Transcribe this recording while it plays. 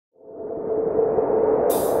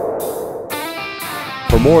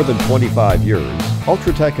more than 25 years,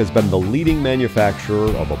 Ultratech has been the leading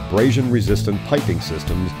manufacturer of abrasion-resistant piping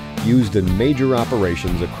systems used in major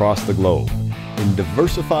operations across the globe, in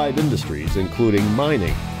diversified industries including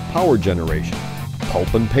mining, power generation,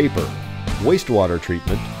 pulp and paper, wastewater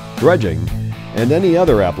treatment, dredging, and any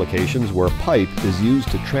other applications where pipe is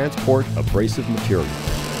used to transport abrasive material.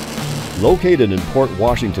 Located in Port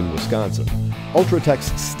Washington, Wisconsin,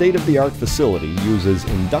 Ultratech's state-of-the-art facility uses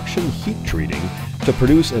induction heat treating to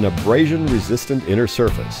produce an abrasion-resistant inner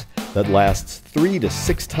surface that lasts 3 to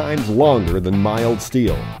 6 times longer than mild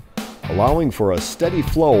steel, allowing for a steady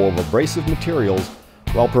flow of abrasive materials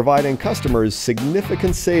while providing customers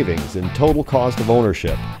significant savings in total cost of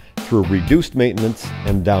ownership through reduced maintenance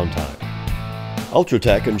and downtime.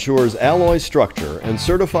 Ultratech ensures alloy structure and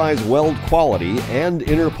certifies weld quality and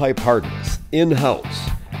inner pipe hardness in-house,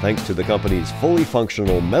 thanks to the company's fully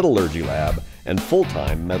functional metallurgy lab and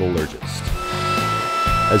full-time metallurgist.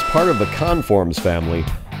 As part of the Conforms family,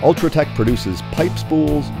 Ultratech produces pipe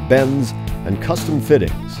spools, bends, and custom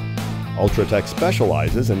fittings. Ultratech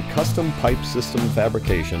specializes in custom pipe system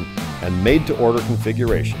fabrication and made-to-order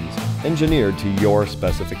configurations engineered to your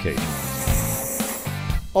specifications.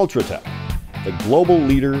 Ultratech, the global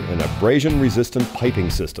leader in abrasion-resistant piping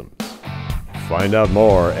systems. Find out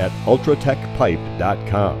more at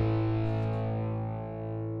ultratechpipe.com.